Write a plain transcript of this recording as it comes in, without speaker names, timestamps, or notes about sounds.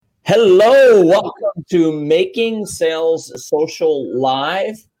Hello, welcome to Making Sales Social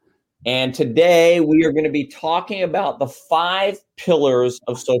Live. And today we are going to be talking about the 5 pillars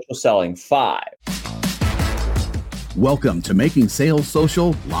of social selling. 5. Welcome to Making Sales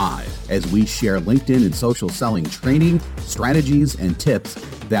Social Live, as we share LinkedIn and social selling training, strategies, and tips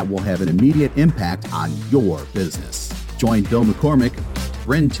that will have an immediate impact on your business. Join Bill McCormick,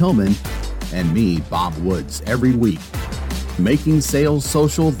 Bryn Tillman, and me, Bob Woods, every week. Making Sales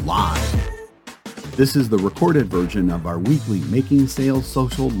Social Live. This is the recorded version of our weekly Making Sales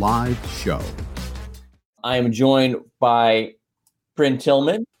Social Live show. I am joined by Bryn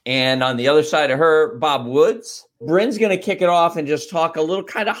Tillman, and on the other side of her, Bob Woods. Bryn's going to kick it off and just talk a little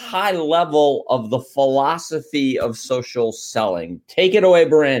kind of high level of the philosophy of social selling. Take it away,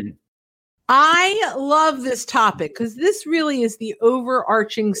 Bryn. I love this topic because this really is the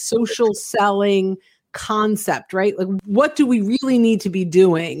overarching social selling concept, right? Like, what do we really need to be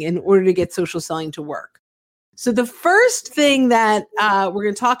doing in order to get social selling to work? So the first thing that we're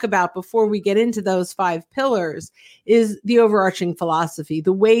going to talk about before we get into those 5 pillars is the overarching philosophy,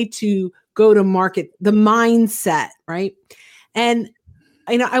 the way to go to market, the mindset, right? And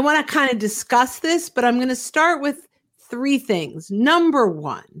I want to kind of discuss this, but I'm going to start with 3 things. Number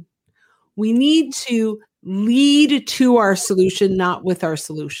 1, we need to lead to our solution, not with our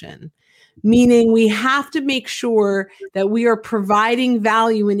solution. Meaning we have to make sure that we are providing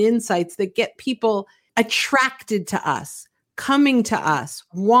value and insights that get people attracted to us, coming to us,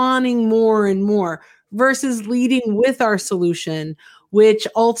 wanting more and more, versus leading with our solution, which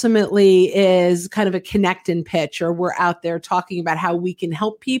ultimately is kind of a connect and pitch, or we're out there talking about how we can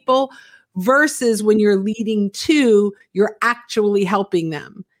help people, versus when you're leading to, you're actually helping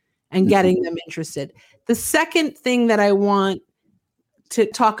them and getting them interested. The second thing that I want to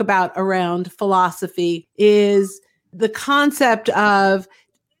talk about around philosophy is the concept of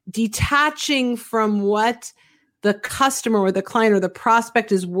detaching from what the customer or the client or the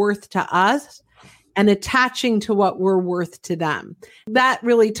prospect is worth to us and attaching to what we're worth to them. That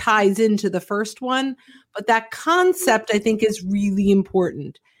really ties into the first one, but that concept I think is really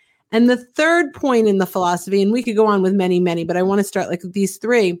important. And the third point in the philosophy, and we could go on with many, but I want to start like these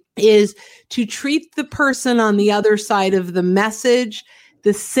 3, is to treat the person on the other side of the message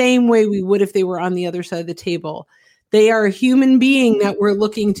the same way we would if they were on the other side of the table. They are a human being that we're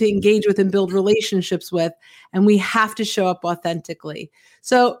looking to engage with and build relationships with, and we have to show up authentically.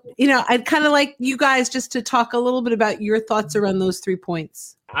 So, I'd kind of like you guys just to talk a little bit about your thoughts around those 3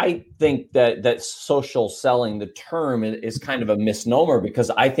 points. I think that social selling, the term, is kind of a misnomer because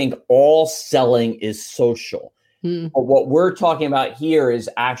I think all selling is social. But what we're talking about here is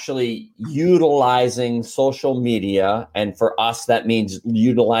actually utilizing social media. And for us, that means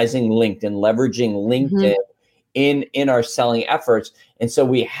utilizing LinkedIn, leveraging LinkedIn in our selling efforts. And so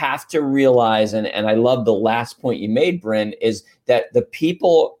we have to realize, and I love the last point you made, Bryn, is that the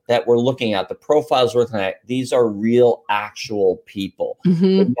people that we're looking at, the profiles we're looking at, these are real, actual people.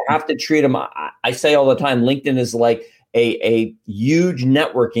 You have to treat them. I say all the time, LinkedIn is like a huge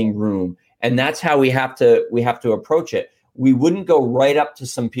networking room. And that's how we have to approach it. We wouldn't go right up to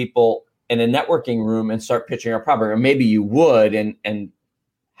some people in a networking room and start pitching our product. Or maybe you would, and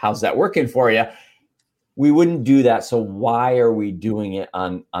how's that working for you? We wouldn't do that. So why are we doing it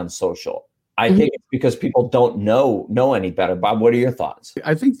on social? I think it's because people don't know any better. Bob, what are your thoughts?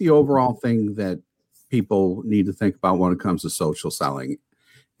 I think the overall thing that people need to think about when it comes to social selling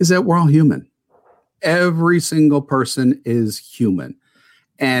is that we're all human. Every single person is human.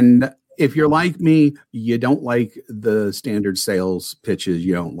 And if you're like me, you don't like the standard sales pitches.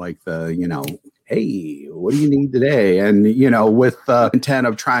 You don't like the, hey, what do you need today? And, with the intent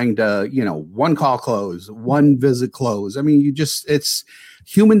of trying to, 1 call close, 1 visit close. I mean,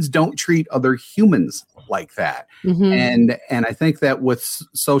 humans don't treat other humans like that. And I think that with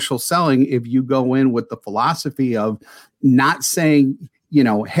social selling, if you go in with the philosophy of not saying,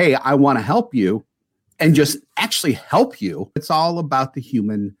 hey, I want to help you, and just actually help you, it's all about the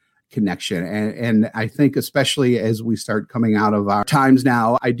human connection. And I think especially as we start coming out of our times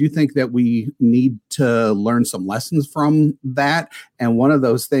now, I do think that we need to learn some lessons from that. And one of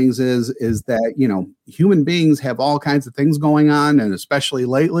those things is that, human beings have all kinds of things going on. And especially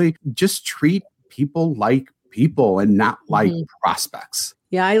lately, just treat people like people and not like prospects.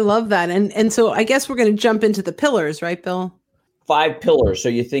 Yeah, I love that. And so I guess we're going to jump into the pillars, right, Bill? 5 pillars. So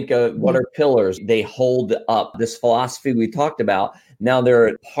you think what are pillars? They hold up this philosophy we talked about. Now there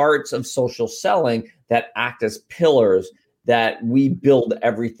are parts of social selling that act as pillars that we build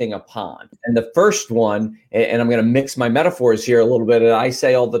everything upon. And the first one, and I'm going to mix my metaphors here a little bit, and I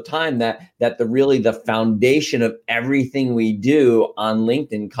say all the time that the foundation of everything we do on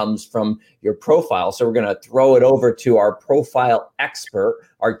LinkedIn comes from your profile. So we're going to throw it over to our profile expert,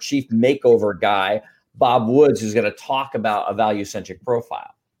 our chief makeover guy, Bob Woods, who's going to talk about a value-centric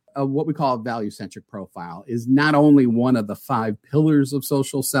profile. What we call a value-centric profile is not only one of the 5 pillars of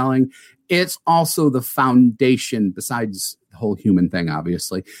social selling, it's also the foundation, besides the whole human thing,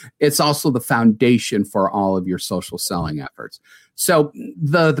 obviously. It's also the foundation for all of your social selling efforts. So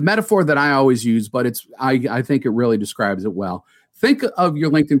the metaphor that I always use, but I think it really describes it well. Think of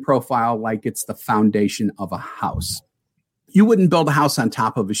your LinkedIn profile like it's the foundation of a house. You wouldn't build a house on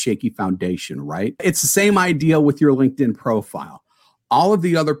top of a shaky foundation, right? It's the same idea with your LinkedIn profile. All of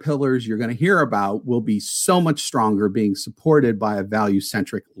the other pillars you're going to hear about will be so much stronger being supported by a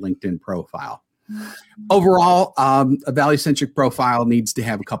value-centric LinkedIn profile. Overall, a value-centric profile needs to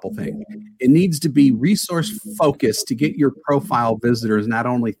have a couple things. It needs to be resource-focused to get your profile visitors not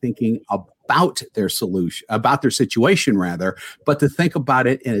only thinking about their solution, about their situation rather, but to think about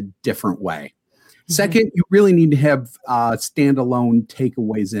it in a different way. Second, you really need to have standalone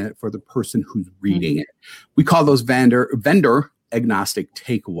takeaways in it for the person who's reading it. We call those vendor agnostic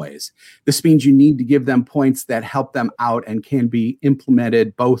takeaways. This means you need to give them points that help them out and can be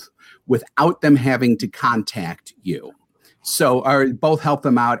implemented both without them having to contact you. So both help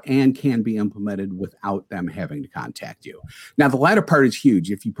them out and can be implemented without them having to contact you. Now, the latter part is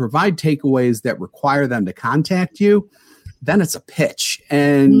huge. If you provide takeaways that require them to contact you, then it's a pitch,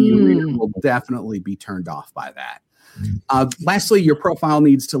 and your reader will definitely be turned off by that. Lastly, your profile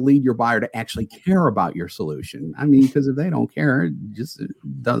needs to lead your buyer to actually care about your solution. I mean, because if they don't care,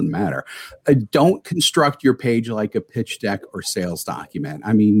 it doesn't matter. Don't construct your page like a pitch deck or sales document.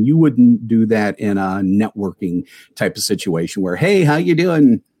 I mean, you wouldn't do that in a networking type of situation where, hey, how you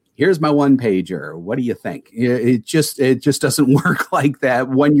doing? Here's my one pager. What do you think? It just doesn't work like that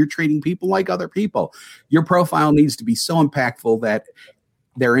when you're treating people like other people. Your profile needs to be so impactful that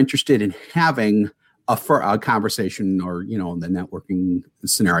they're interested in having a conversation, or, in the networking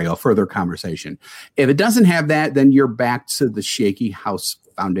scenario, further conversation. If it doesn't have that, then you're back to the shaky house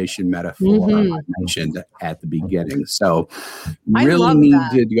foundation metaphor I mentioned at the beginning. So really need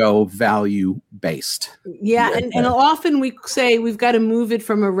to go value-based. Yeah. And often we say we've got to move it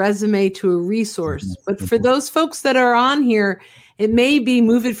from a resume to a resource. But for those folks that are on here, it may be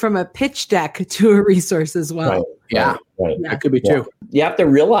move it from a pitch deck to a resource as well. Right. Yeah. Right. That could be true. You have to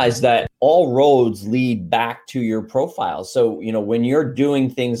realize that all roads lead back to your profile. So, when you're doing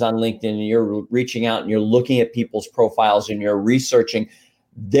things on LinkedIn and you're reaching out and you're looking at people's profiles and you're researching,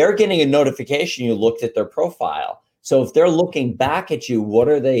 they're getting a notification you looked at their profile. So if they're looking back at you, what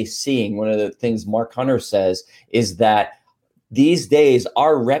are they seeing? One of the things Mark Hunter says is that these days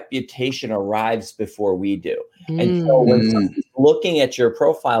our reputation arrives before we do. And so when someone's looking at your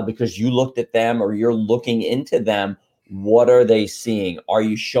profile because you looked at them or you're looking into them, what are they seeing? Are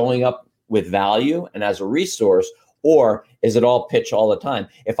you showing up with value and as a resource, or is it all pitch all the time?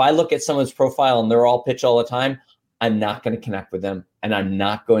 If I look at someone's profile and they're all pitch all the time, I'm not going to connect with them and I'm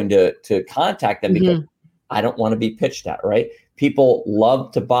not going to contact them because I don't want to be pitched at, right? People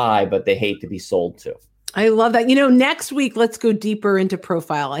love to buy, but they hate to be sold to. I love that. Next week, let's go deeper into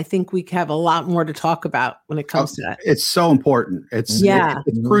profile. I think we have a lot more to talk about when it comes to that. It's so important. It's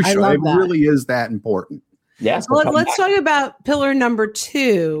crucial. It really is that important. Yeah. So let's talk about pillar number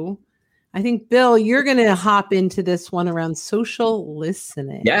 2. I think, Bill, you're going to hop into this one around social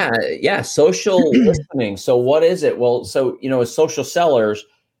listening. Yeah. Social listening. So what is it? Well, so, as social sellers,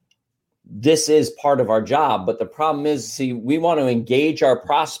 this is part of our job. But the problem is, we want to engage our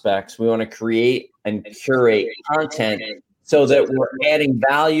prospects. We want to create and curate content so that we're adding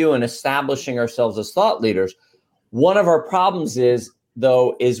value and establishing ourselves as thought leaders. One of our problems is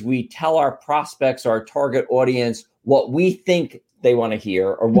we tell our prospects, our target audience, what we think they want to hear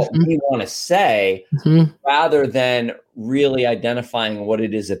or what we want to say, rather than really identifying what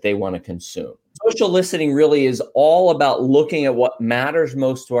it is that they want to consume. Social listening really is all about looking at what matters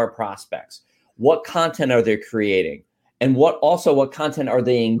most to our prospects. What content are they creating? And what content are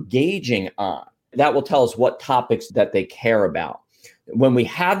they engaging on? That will tell us what topics that they care about. When we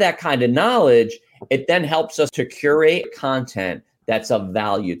have that kind of knowledge, it then helps us to curate content that's of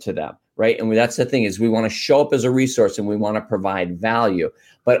value to them, right? And that's the thing, is we want to show up as a resource and we want to provide value.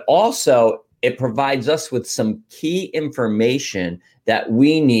 But also, it provides us with some key information that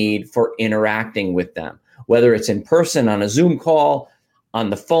we need for interacting with them, whether it's in person on a Zoom call, on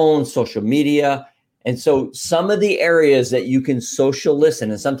the phone, social media. And so some of the areas that you can social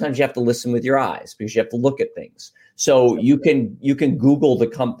listen, and sometimes you have to listen with your eyes because you have to look at things. So you can Google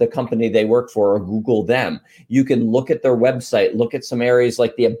the company they work for, or Google them. You can look at their website, look at some areas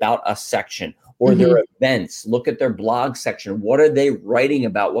like the About Us section or their events, look at their blog section. What are they writing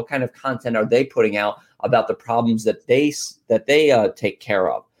about? What kind of content are they putting out about the problems that they take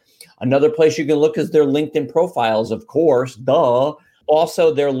care of? Another place you can look is their LinkedIn profiles, of course, duh.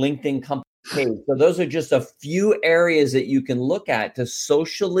 Also their LinkedIn company page. So those are just a few areas that you can look at to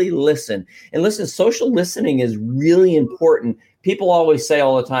socially listen. And listen, social listening is really important. People always say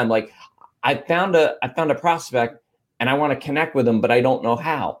all the time, like, I found a prospect and I want to connect with them, but I don't know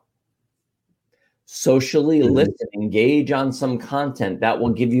how. Socially listen, engage on some content that will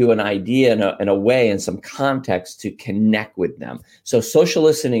give you an idea and a way and some context to connect with them. So social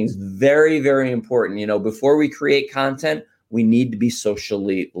listening is very, very important. You know, before we create content, we need to be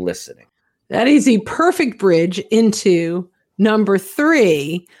socially listening. That is a perfect bridge into number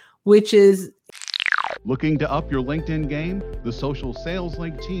 3, which is looking to up your LinkedIn game? The Social Sales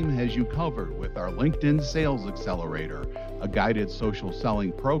Link team has you covered with our LinkedIn Sales Accelerator, a guided social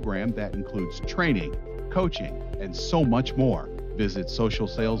selling program that includes training, coaching, and so much more. Visit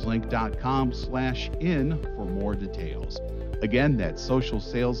socialsaleslink.com/in for more details. Again, that's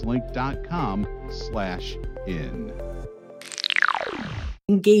socialsaleslink.com/in.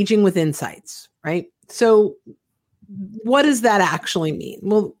 Engaging with insights, right? So what does that actually mean?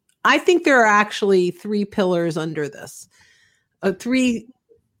 Well, I think there are actually 3 pillars under this, 3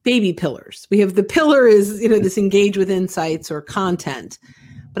 baby pillars. We have the pillar is, this engage with insights or content,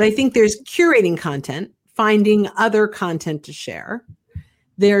 but I think there's curating content, finding other content to share.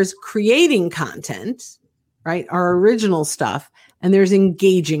 There's creating content, right? Our original stuff, and there's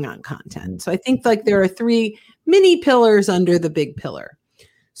engaging on content. So I think like there are 3 mini pillars under the big pillar.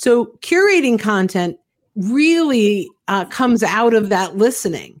 So curating content really comes out of that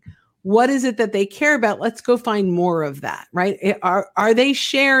listening. What is it that they care about? Let's go find more of that, right? Are they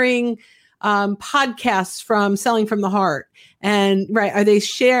sharing podcasts from Selling from the Heart? And right, are they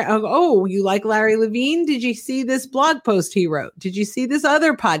sharing, oh, you like Larry Levine? Did you see this blog post he wrote? Did you see this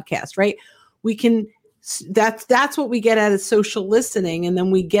other podcast, right? We can, that's what we get out of social listening. And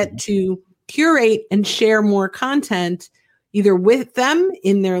then we get to curate and share more content either with them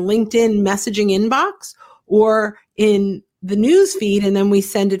in their LinkedIn messaging inbox or in the news feed. And then we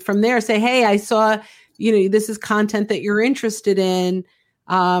send it from there. Say, hey, I saw, this is content that you're interested in.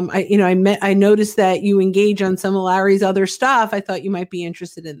 I noticed that you engage on some of Larry's other stuff. I thought you might be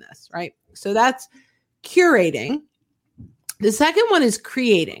interested in this, right? So that's curating. The second one is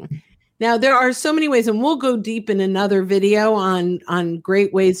creating. Now, there are so many ways, and we'll go deep in another video on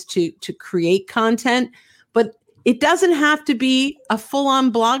great ways to create content, but it doesn't have to be a full-on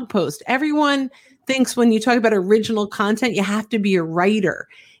blog post. Everyone thinks when you talk about original content, you have to be a writer.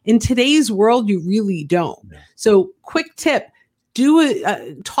 In today's world, you really don't. So quick tip, do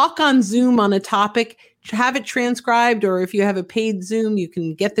a talk on Zoom on a topic, have it transcribed, or if you have a paid Zoom, you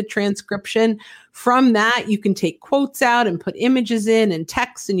can get the transcription. From that, you can take quotes out and put images in and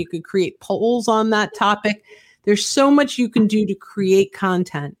text, and you can create polls on that topic. There's so much you can do to create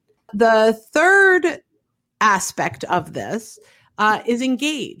content. The third aspect of this is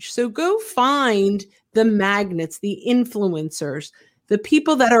engage. So go find the magnets, the influencers, the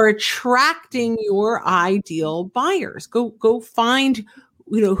people that are attracting your ideal buyers. Go find,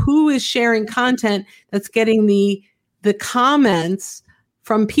 who is sharing content that's getting the comments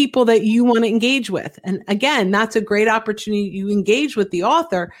from people that you want to engage with. And again, that's a great opportunity. You engage with the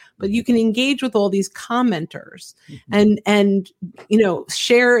author, but you can engage with all these commenters and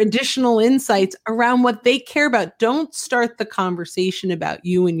share additional insights around what they care about. Don't start the conversation about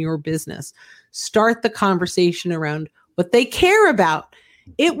you and your business. Start the conversation around what they care about.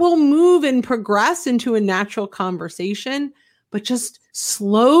 It will move and progress into a natural conversation, but just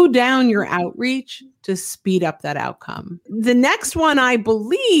slow down your outreach to speed up that outcome. The next one, I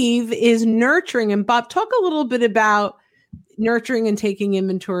believe, is nurturing. And Bob, talk a little bit about nurturing and taking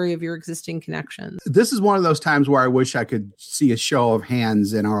inventory of your existing connections. This is one of those times where I wish I could see a show of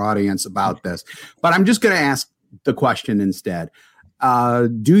hands in our audience about this, but I'm just going to ask the question instead.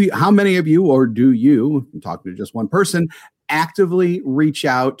 How many of you, or do you, I'm talking to just one person, actively reach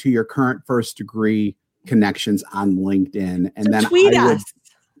out to your current first degree connections on LinkedIn? And then tweet us.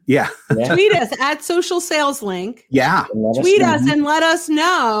 Yeah. Tweet us at Social Sales Link. Yeah. Tweet us and let us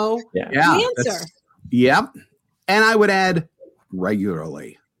know the answer. Yep. And I would add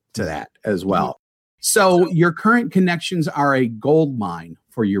regularly to that as well. So your current connections are a gold mine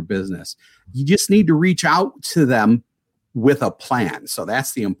for your business. You just need to reach out to them with a plan. So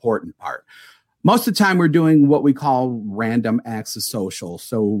that's the important part. Most of the time we're doing what we call random acts of social.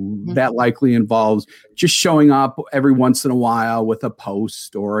 So that likely involves just showing up every once in a while with a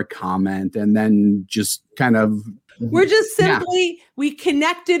post or a comment, and then just kind of. We're just simply, we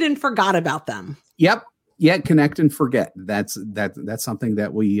connected and forgot about them. Yep. Yeah. Connect and forget. That's something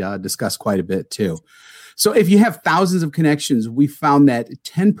that we discuss quite a bit too. So if you have thousands of connections, we found that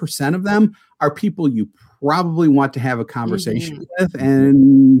 10% of them are people you probably want to have a conversation with.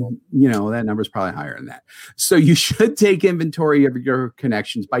 And, that number is probably higher than that. So you should take inventory of your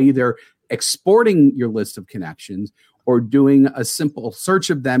connections by either exporting your list of connections or doing a simple search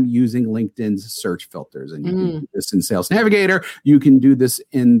of them using LinkedIn's search filters. And you can do this in Sales Navigator. You can do this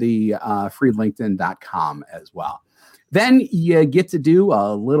in the freelinkedin.com as well. Then you get to do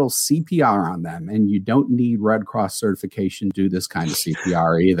a little CPR on them, and you don't need Red Cross certification to do this kind of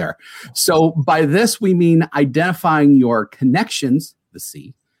CPR either. So by this, we mean identifying your connections, the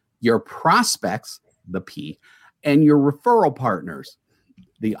C, your prospects, the P, and your referral partners,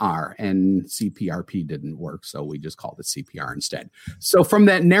 the R. And CPRP didn't work, so we just called it CPR instead. So from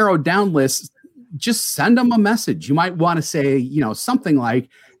that narrowed down list, just send them a message. You might want to say, something like,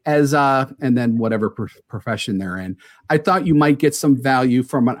 and then whatever profession they're in. I thought you might get some value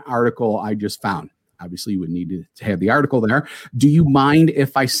from an article I just found. Obviously, you would need to have the article there. Do you mind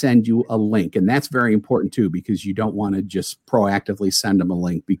if I send you a link? And that's very important too, because you don't want to just proactively send them a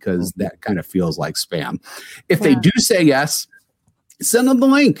link, because that kind of feels like spam. If they do say yes, send them the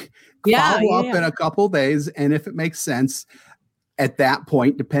link. Follow up in a couple of days. And if it makes sense, at that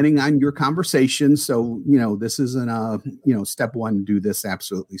point, depending on your conversation. So, this isn't a, step one, do this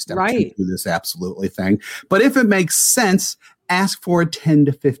absolutely. Step two, do this absolutely thing. But if it makes sense, ask for a 10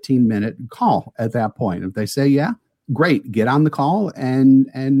 to 15 minute call at that point. If they say, yeah, great, get on the call and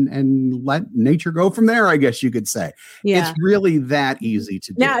let nature go from there, I guess you could say. Yeah. It's really that easy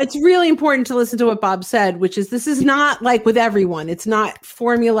to do. Now, it's really important to listen to what Bob said, which is this is not like with everyone. It's not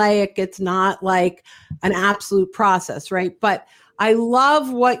formulaic. It's not like an absolute process, right? But I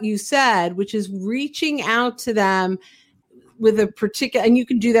love what you said, which is reaching out to them with a particular, and you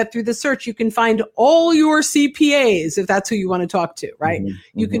can do that through the search. You can find all your CPAs if that's who you want to talk to, right?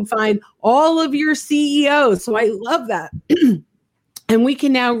 You can find all of your CEOs. So I love that. And we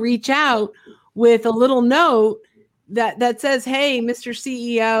can now reach out with a little note that says, hey, Mr.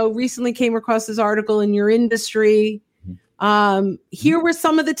 CEO, recently came across this article in your industry. Here were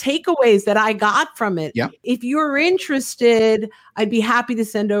some of the takeaways that I got from it. Yep. If you're interested, I'd be happy to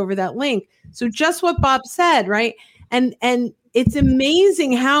send over that link. So just what Bob said, right? And it's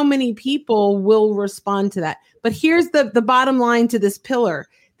amazing how many people will respond to that. But here's the bottom line to this pillar.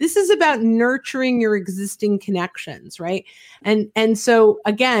 This is about nurturing your existing connections, right? And so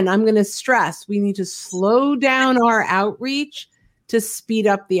again, I'm going to stress, we need to slow down our outreach to speed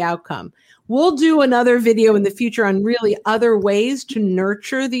up the outcome. We'll do another video in the future on really other ways to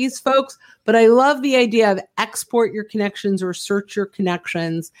nurture these folks. But I love the idea of export your connections or search your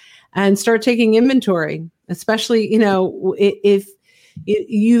connections and start taking inventory, especially, if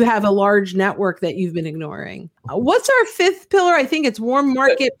you have a large network that you've been ignoring. What's our fifth pillar? I think it's warm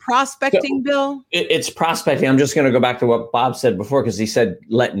market prospecting, Bill. It's prospecting. I'm just going to go back to what Bob said before, because he said,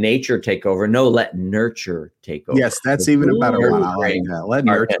 let nature take over. No, let nurture take over. Yes, that's even a better one. I like that. Let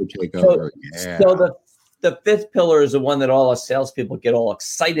nurture take over. So the fifth pillar is the one that all us salespeople get all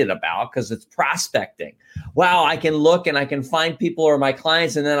excited about, because it's prospecting. Wow, I can look and I can find people who are my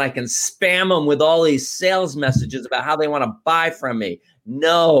clients, and then I can spam them with all these sales messages about how they want to buy from me.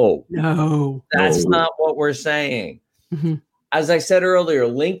 No, that's not what we're saying. As I said earlier,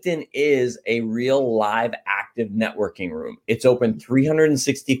 LinkedIn is a real live active networking room. It's open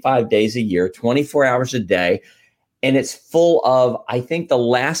 365 days a year, 24 hours a day. And it's full of, I think the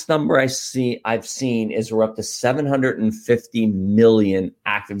last number I've seen is we're up to 750 million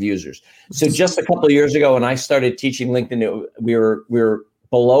active users. So just a couple of years ago, when I started teaching LinkedIn, we were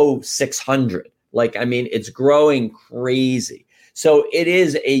below 600. It's growing crazy. So it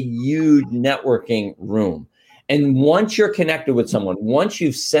is a huge networking room. And once you're connected with someone, once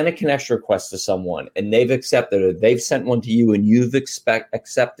you've sent a connection request to someone and they've accepted it, they've sent one to you and you've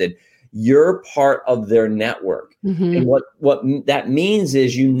accepted, you're part of their network. And what that means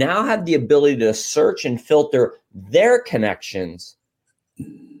is you now have the ability to search and filter their connections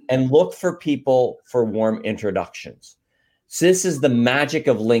and look for people for warm introductions. So this is the magic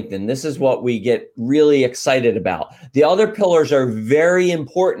of LinkedIn. This is what we get really excited about. The other pillars are very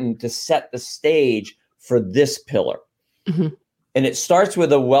important to set the stage for this pillar. And it starts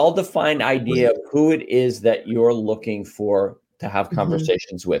with a well-defined idea of who it is that you're looking for to have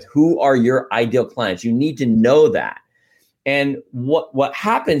conversations with. Who are your ideal clients? You need to know that. And what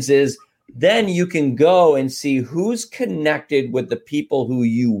happens is then you can go and see who's connected with the people who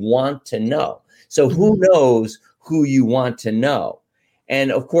you want to know. So who knows who you want to know?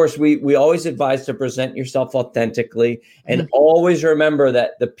 And of course, we always advise to present yourself authentically, and always remember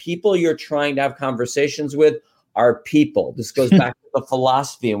that the people you're trying to have conversations with are people. This goes back to the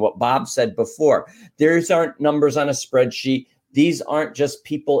philosophy and what Bob said before. These aren't numbers on a spreadsheet. These aren't just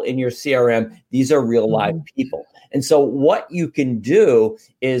people in your CRM. These are real live people. And so what you can do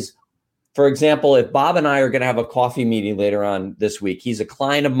is, for example, if Bob and I are going to have a coffee meeting later on this week, he's a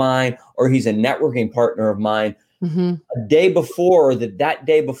client of mine or he's a networking partner of mine. A day before, that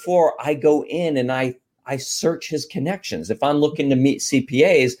day before, I go in and I search his connections. If I'm looking to meet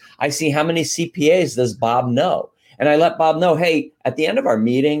CPAs, I see how many CPAs does Bob know. And I let Bob know, hey, at the end of our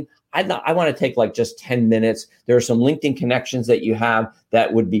meeting, I want to take like just 10 minutes. There are some LinkedIn connections that you have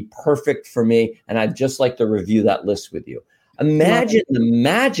that would be perfect for me. And I'd just like to review that list with you. Imagine the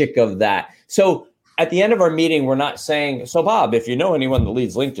magic of that. So at the end of our meeting, we're not saying, so Bob, if you know anyone that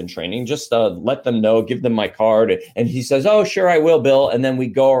leads LinkedIn training, just let them know, give them my card. And he says, oh, sure, I will, Bill. And then we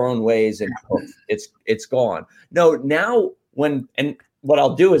go our own ways and it's gone. No, now and what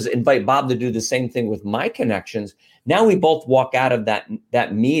I'll do is invite Bob to do the same thing with my connections. Now we both walk out of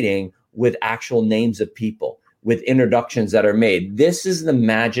that meeting with actual names of people, with introductions that are made. This is the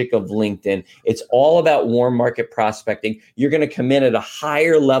magic of LinkedIn. It's all about warm market prospecting. You're going to come in at a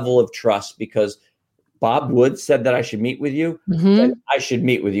higher level of trust because Bob Wood said that I should meet with you. I should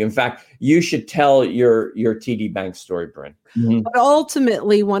meet with you. In fact, you should tell your TD Bank story, Bryn. But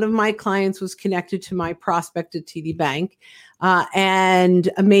ultimately, one of my clients was connected to my prospect at TD Bank and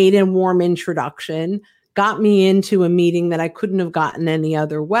made a warm introduction, got me into a meeting that I couldn't have gotten any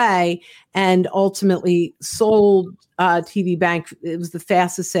other way, and ultimately sold TD Bank. It was the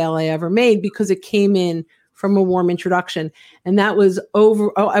fastest sale I ever made because it came in from a warm introduction. And that was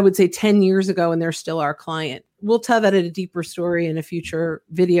I would say 10 years ago, and they're still our client. We'll tell that at a deeper story in a future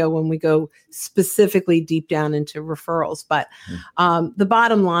video when we go specifically deep down into referrals. But the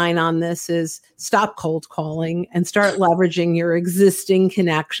bottom line on this is stop cold calling and start leveraging your existing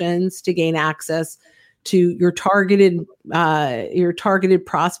connections to gain access to your targeted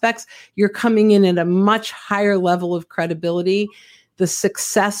prospects. You're coming in at a much higher level of credibility. The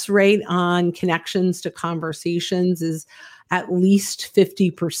success rate on connections to conversations is at least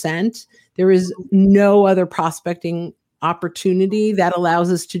 50%. There is no other prospecting opportunity that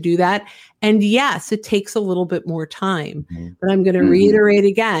allows us to do that. And yes, it takes a little bit more time, but I'm going to reiterate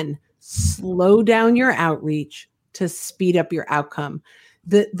again, slow down your outreach to speed up your outcome.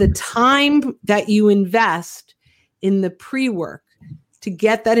 The time that you invest in the pre-work to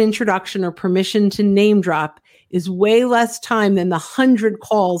get that introduction or permission to name drop is way less time than the 100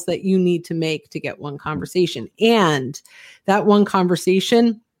 calls that you need to make to get one conversation. And that one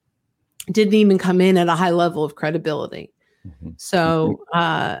conversation didn't even come in at a high level of credibility. So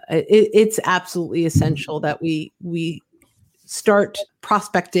it's absolutely essential that we start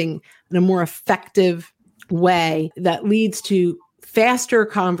prospecting in a more effective way that leads to faster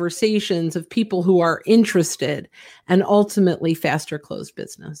conversations of people who are interested and ultimately faster closed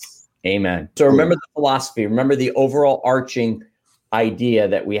business. Amen. So remember the philosophy, remember the overall arching idea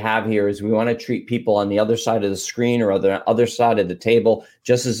that we have here is we want to treat people on the other side of the screen or the other side of the table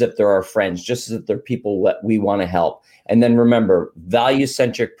just as if they're our friends, just as if they're people that we want to help. And then remember,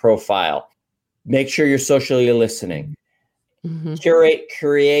 value-centric profile. Make sure you're socially listening. Curate,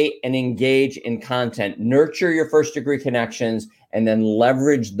 create, and engage in content. Nurture your first degree connections and then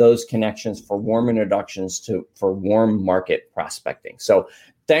leverage those connections for warm introductions for warm market prospecting. So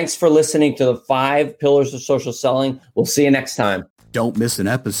thanks for listening to the 5 Pillars of Social Selling. We'll see you next time. Don't miss an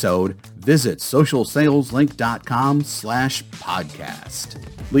episode. Visit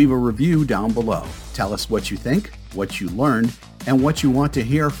socialsaleslink.com/podcast. Leave a review down below. Tell us what you think, what you learned, and what you want to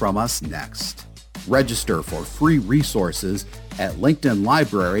hear from us next. Register for free resources at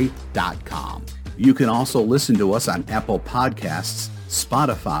linkedinlibrary.com. You can also listen to us on Apple Podcasts,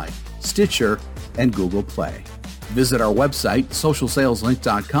 Spotify, Stitcher, and Google Play. Visit our website,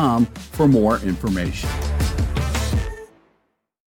 socialsaleslink.com, for more information.